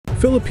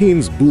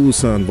Philippines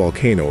Bulusan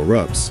volcano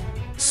erupts,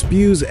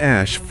 spews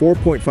ash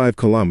 4.5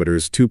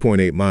 kilometers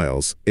 (2.8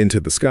 miles) into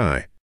the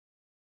sky.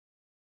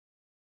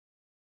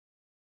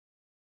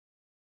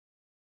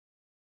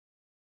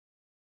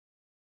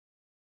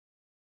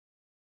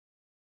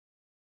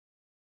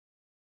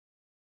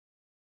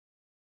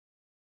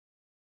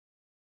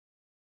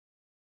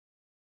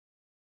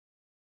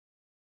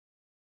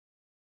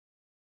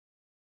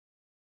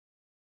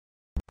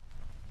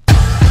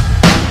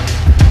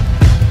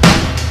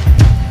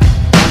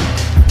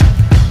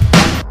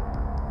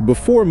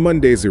 Before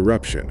Monday's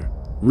eruption,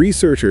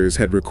 researchers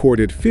had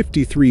recorded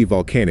 53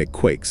 volcanic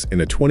quakes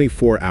in a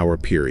 24-hour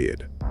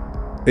period.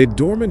 A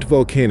dormant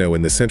volcano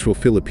in the central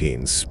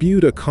Philippines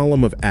spewed a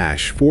column of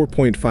ash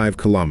 4.5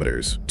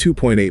 kilometers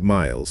 (2.8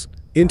 miles)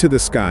 into the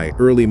sky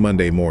early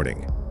Monday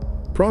morning,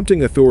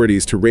 prompting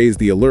authorities to raise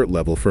the alert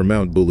level for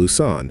Mount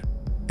Bulusan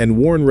and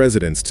warn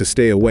residents to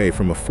stay away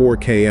from a 4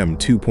 km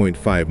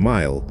 (2.5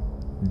 mile)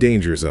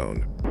 danger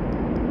zone.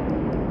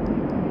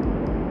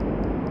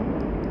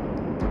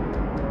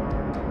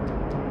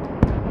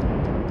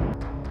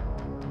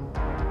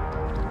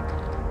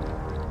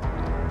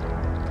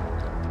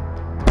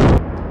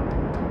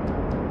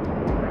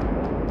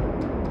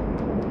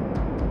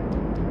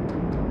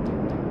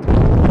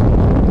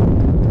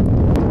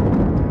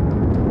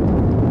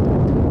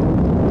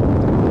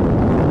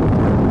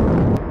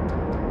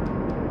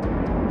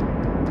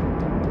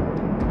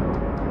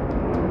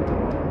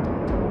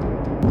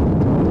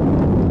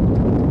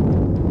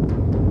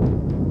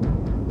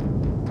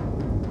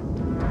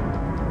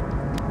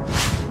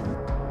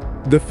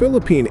 The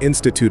Philippine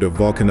Institute of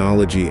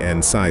Volcanology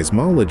and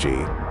Seismology,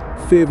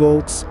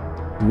 (PHIVOLTS),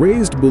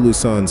 raised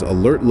Bulusan's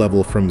alert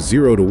level from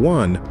 0 to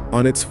 1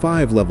 on its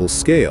 5-level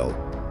scale,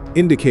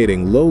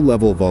 indicating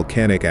low-level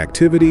volcanic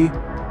activity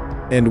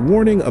and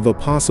warning of a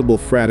possible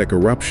phreatic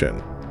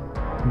eruption.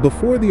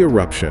 Before the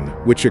eruption,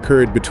 which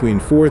occurred between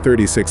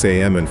 4:36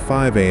 a.m. and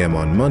 5 a.m.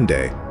 on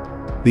Monday,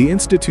 the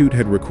Institute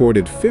had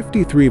recorded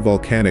 53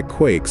 volcanic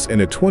quakes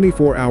in a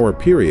 24-hour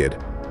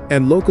period,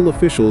 and local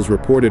officials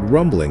reported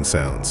rumbling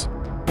sounds.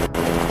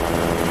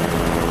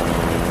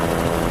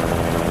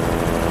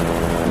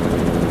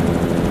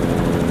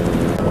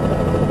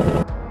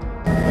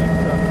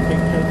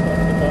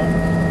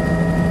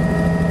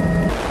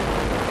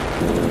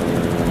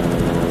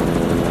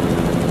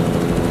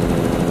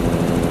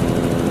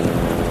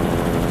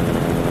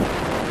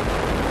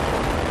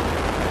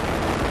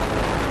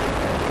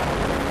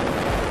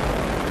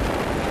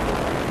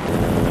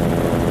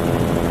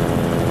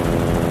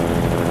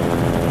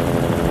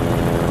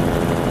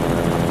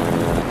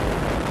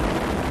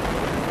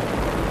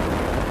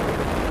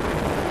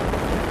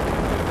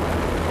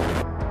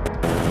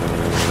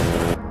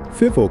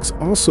 PHIVOLTS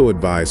also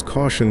advised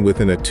caution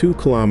within a 2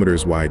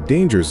 kilometers wide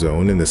danger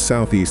zone in the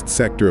southeast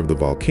sector of the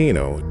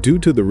volcano due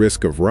to the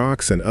risk of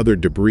rocks and other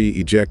debris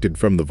ejected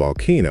from the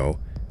volcano,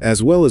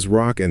 as well as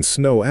rock and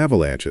snow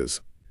avalanches.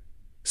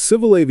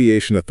 Civil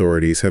aviation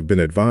authorities have been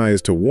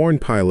advised to warn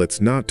pilots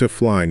not to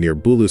fly near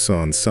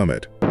Bulusan's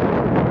summit.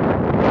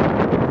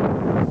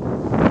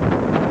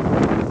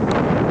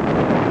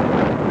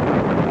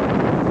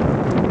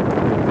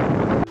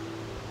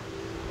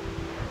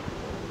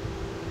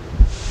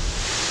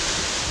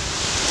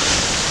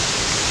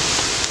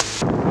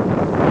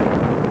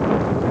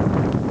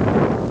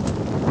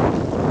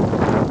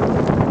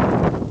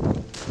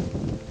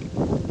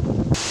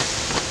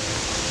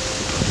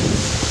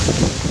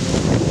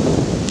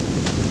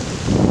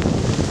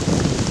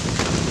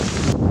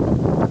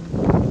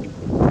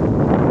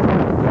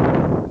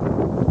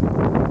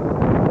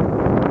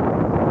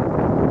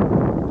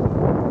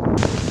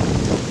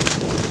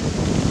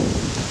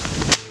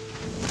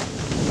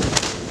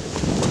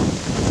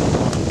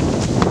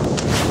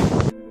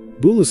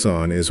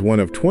 Bulusan is one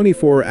of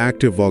 24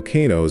 active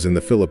volcanoes in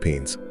the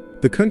Philippines.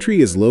 The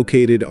country is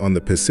located on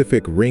the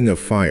Pacific Ring of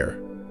Fire,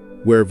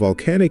 where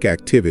volcanic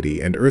activity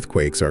and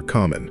earthquakes are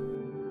common.